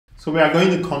So we are going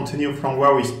to continue from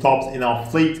where we stopped in our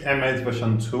FleetMS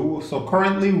version 2. So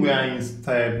currently we are in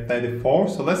step 34.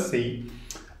 So let's see.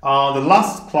 The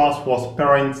last class was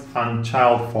parent and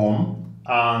child form.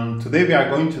 And today we are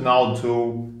going to now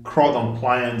do CRUD on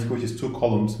client, which is 2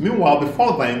 columns. Meanwhile,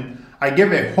 before then, I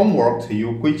gave a homework to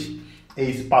you, which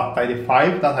is part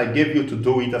 35 that I gave you to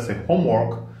do it as a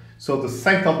homework. So to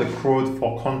set up the CRUD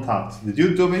for contact. Did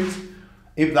you do it?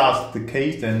 If that's the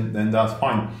case, then that's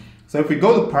fine. So if we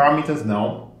go to parameters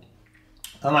now,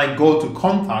 and I go to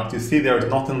contact, you see there is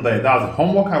nothing there. That's the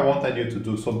homework I wanted you to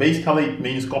do. So basically it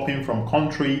means copying from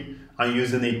country and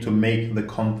using it to make the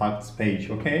contacts page,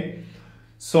 okay?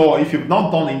 So if you've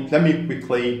not done it, let me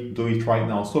quickly do it right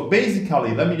now. So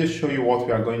basically, let me just show you what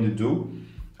we are going to do.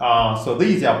 So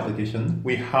this is the application.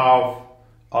 We have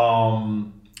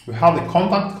the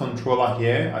contact controller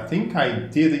here. I think I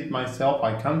did it myself.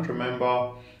 I can't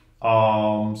remember.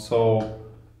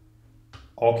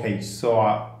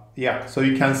 Yeah, so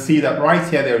you can see that right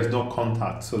here there is no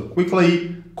contact. So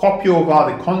quickly copy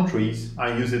over the countries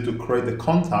and use it to create the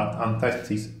contact and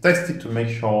test it to make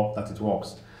sure that it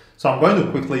works. So I'm going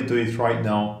to quickly do it right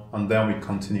now and then we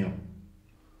continue.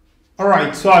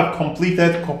 Alright, so I've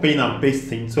completed copying and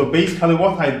pasting. So basically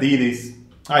what I did is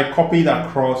I copied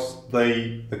across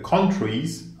the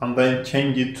countries and then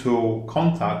change it to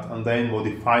contact and then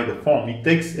modify the form. It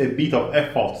takes a bit of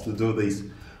effort to do this,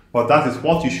 but that is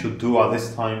what you should do at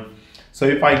this time. So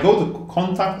if I go to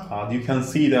contact add, you can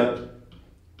see that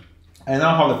I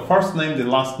now have the first name, the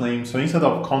last name. So instead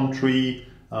of country,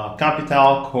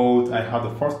 capital, code, I have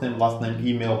the first name, last name,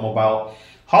 email, mobile.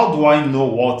 How do I know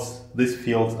what these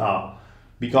fields are?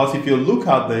 Because if you look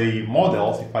at the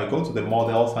models, if I go to the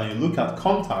models and you look at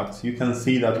contacts, you can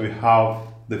see that we have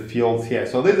the fields here.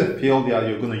 So there's a field that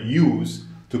you're going to use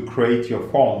to create your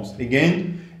forms.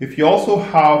 Again, if we also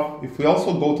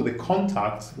go to the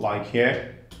contacts, like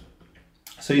here,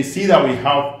 so you see that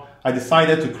I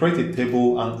decided to create a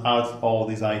table and add all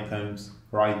these items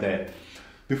right there.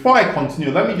 Before I continue,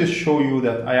 let me just show you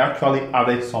that I actually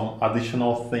added some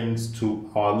additional things to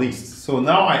our list. So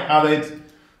now I added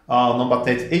number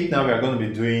 38. Now we are going to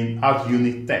be doing add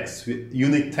unit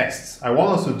tests. I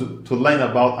want us to learn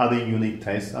about adding unit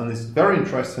tests, and it's very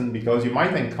interesting because you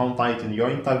might encounter it in your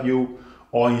interview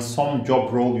or in some job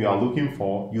role you are looking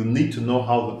for. You need to know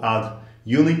how to add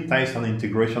unit tests and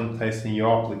integration tests in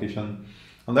your application.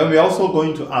 And then we're also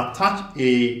going to attach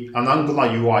an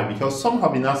Angular UI, because some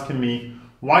have been asking me,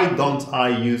 why don't I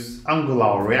use Angular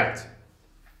or React?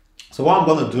 So what I'm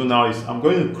going to do now is I'm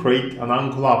going to create an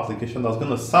Angular application that's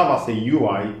going to serve as a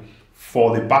UI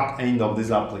for the back end of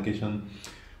this application.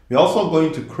 We're also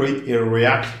going to create a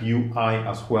React UI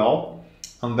as well.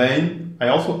 And then I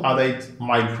also added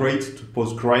Migrate to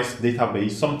Postgres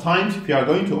database. Sometimes if you are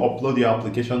going to upload your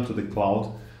application to the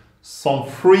cloud, some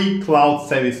free cloud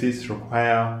services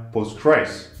require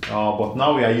Postgres. But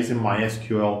now we are using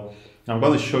MySQL. I'm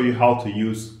going to show you how to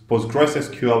use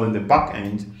PostgresSQL in the back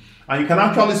end. And you can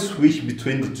actually switch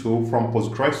between the two from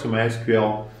Postgres to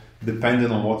MySQL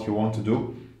depending on what you want to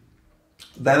do.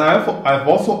 Then I've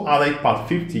also added part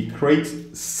 50,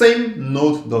 create same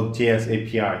Node.js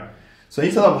API. So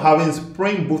instead of having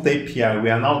Spring Boot API, we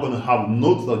are now going to have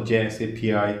Node.js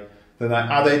API. Then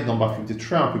I added number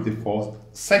 53 and 54,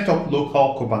 set up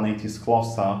local Kubernetes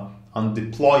cluster and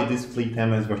deploy this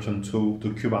FleetMS version 2 to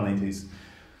Kubernetes.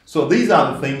 So these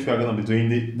are the things we are going to be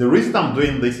doing. The reason I'm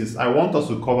doing this is I want us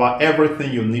to cover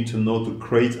everything you need to know to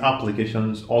create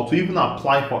applications or to even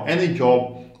apply for any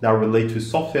job that relates to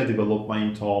software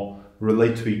development or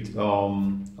relate to it,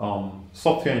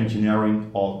 software engineering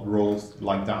or roles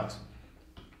like that.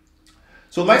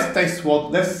 So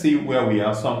let's see where we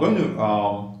are. So I'm going to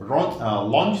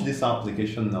launch this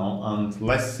application now, and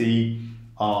let's see,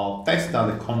 test that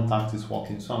the contact is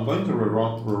working. So I'm going to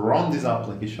rerun this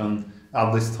application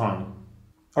at this time.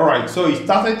 All right, so it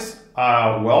started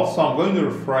well, so I'm going to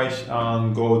refresh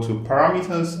and go to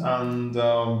parameters, and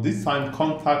this time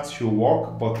contacts should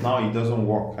work, but now it doesn't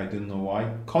work. I don't know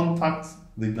why. Contacts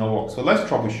did not work. So let's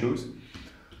troubleshoot.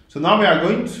 So now we are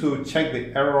going to check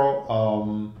the error,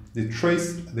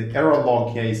 the error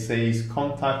log here. It says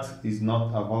contact is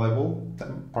not available.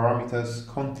 Parameters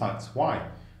contacts. Why?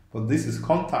 But this is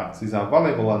contacts is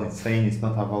available and it's saying it's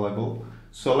not available.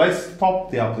 So let's stop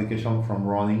the application from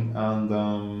running and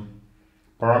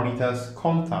parameters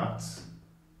contacts.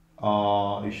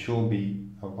 It should be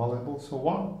available. So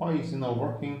why is it not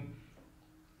working?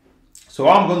 So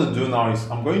what I'm going to do now is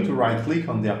I'm going to right click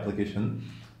on the application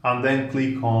and then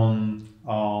click on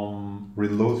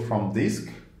reload from disk.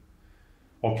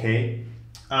 Okay,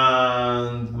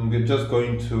 And I'm just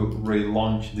going to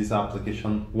relaunch this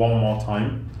application one more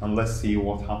time and let's see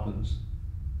what happens.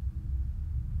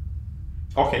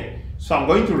 Okay, so I'm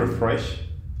going to refresh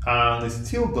and it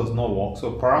still does not work.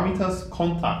 So parameters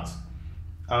contact.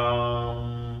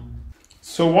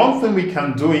 So one thing we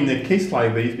can do in a case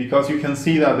like this, because you can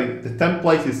see that the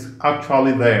template is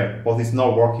actually there, but it's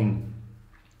not working.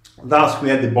 That's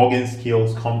where debugging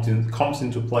skills comes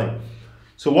into play.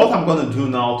 So what I'm going to do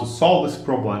now to solve this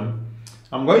problem,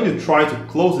 I'm going to try to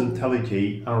close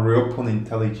IntelliJ and reopen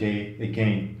IntelliJ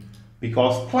again,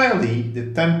 because clearly the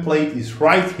template is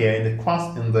right here in the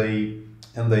class in the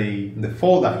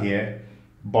folder here,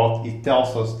 but it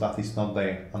tells us that it's not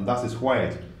there, and that is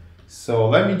weird. So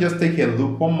let me just take a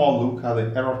look, one more look at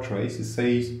the error trace. It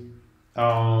says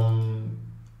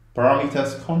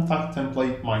parameters contact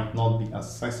template might not be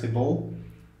accessible.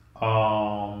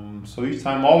 So each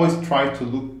time always try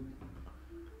to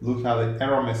look at the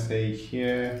error message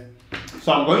here.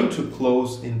 So I'm going to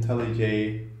close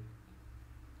IntelliJ.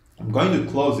 I'm going to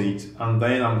close it and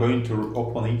then I'm going to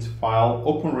open it, file,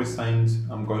 open recent.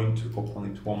 I'm going to open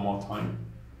it one more time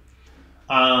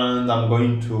and I'm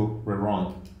going to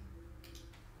rerun.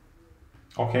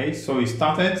 Okay, so it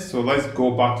started. So let's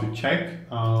go back to check.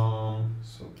 So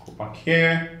go back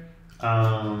here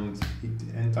and hit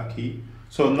the enter key.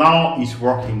 So now it's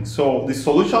working. So the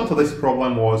solution to this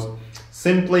problem was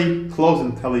simply close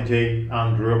IntelliJ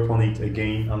and reopen it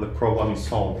again and the problem is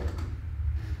solved.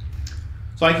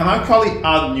 So I can actually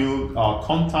add new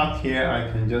contact here. I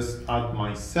can just add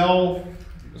myself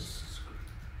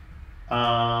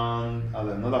and add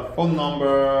another phone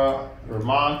number,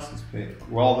 remarks, it's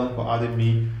well done for adding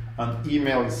me, and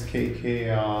email is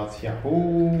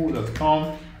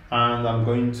kk@yahoo.com, and I'm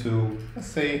going to, let's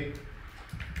say,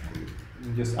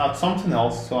 just add something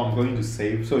else, so I'm going to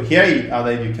save. So here it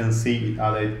added, you can see it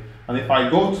added, and if I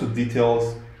go to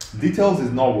details, details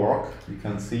did not work, you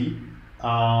can see,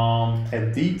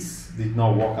 edits did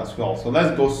not work as well. So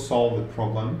let's go solve the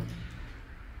problem.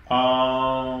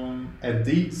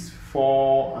 Edits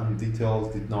for and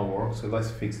details did not work, so let's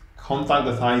fix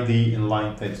contact.id in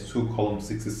line 32 column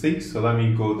 66. So let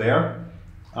me go there.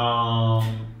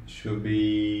 Should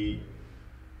be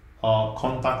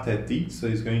contact edit, so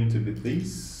it's going to be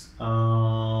this. So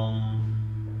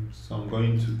I'm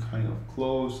going to kind of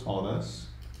close all this.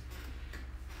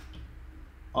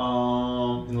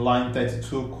 In line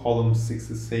 32 column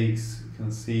 66, you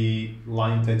can see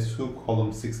line 32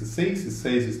 column 66, it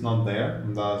says it's not there,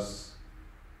 and that's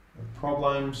a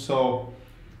problem. So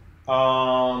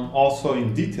also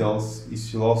in details it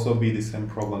should also be the same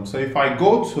problem. So if I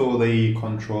go to the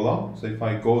controller, so if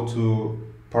I go to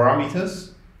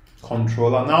parameters,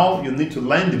 controller, now you need to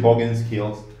learn debugging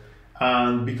skills,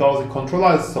 and because the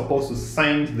controller is supposed to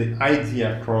send the ID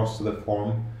across to the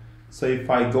form. So if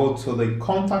I go to the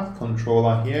contact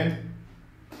controller here,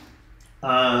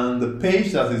 and the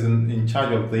page that is in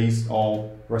charge of this or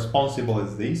responsible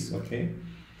is this, okay.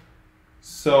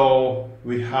 So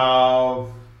we have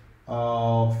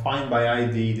find by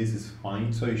ID, this is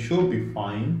fine, so it should be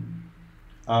fine.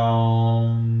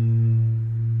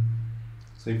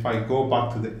 So if I go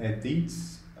back to the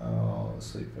edits,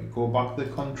 so if I go back to the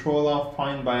controller,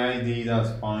 find by ID,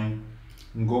 that's fine,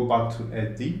 and go back to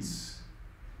edits.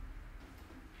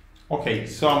 Okay,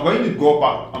 so I'm going to go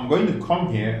back, I'm going to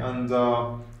come here and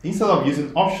instead of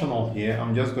using optional here,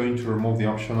 I'm just going to remove the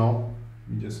optional,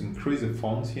 and just increase the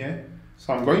fonts here.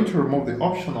 So I'm going to remove the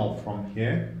optional from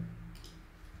here.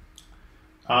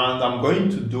 And I'm going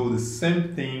to do the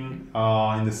same thing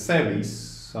in the service.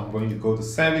 So I'm going to go to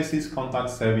services, contact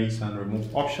service, and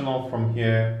remove optional from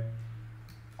here.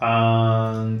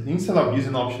 And instead of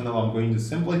using optional, I'm going to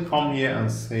simply come here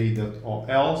and say that or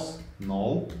else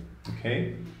null,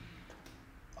 okay.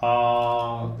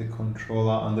 The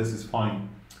controller, and this is fine.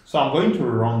 So I'm going to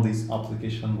run this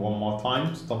application one more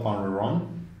time, stop and rerun.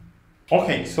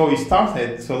 Okay, so it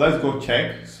started, so let's go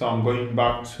check. So I'm going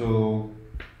back to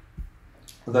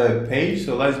the page,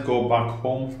 so let's go back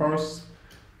home first.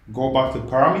 Go back to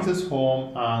parameters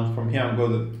home, and from here I'm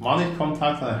going to manage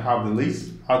contacts, and I have the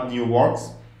list, add new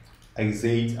works,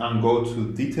 exit, and go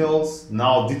to details.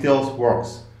 Now details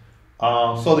works.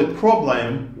 So the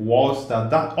problem was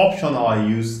that optional I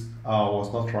used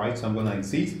was not right, so I'm going to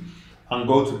exit and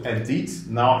go to edit.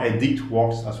 Now edit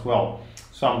works as well.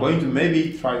 So I'm going to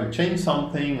maybe try to change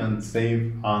something and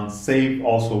save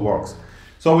also works.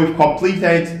 So we've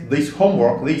completed this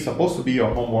homework. This is supposed to be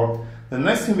your homework. The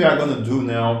next thing we are going to do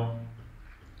now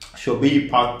should be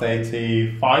part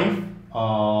 35.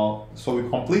 So we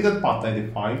completed part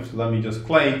 35, so let me just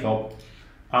clear it up.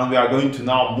 And we are going to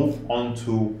now move on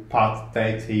to part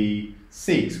 36.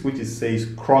 6, which is says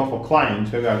CRUD for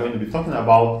client, where we are going to be talking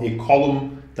about a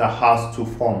column that has 2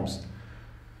 forms.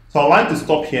 So I'd like to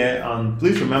stop here, and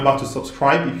please remember to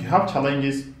subscribe. If you have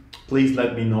challenges, please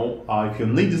let me know. If you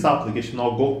need this application,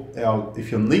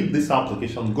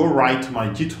 go right to my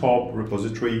GitHub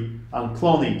repository and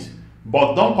clone it.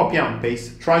 But don't copy and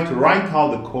paste. Try to write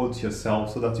out the codes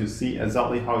yourself so that you see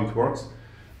exactly how it works.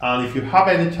 And if you have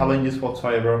any challenges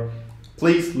whatsoever,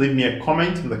 please leave me a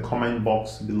comment in the comment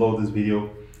box below this video,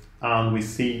 and we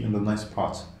see you in the next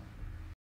part.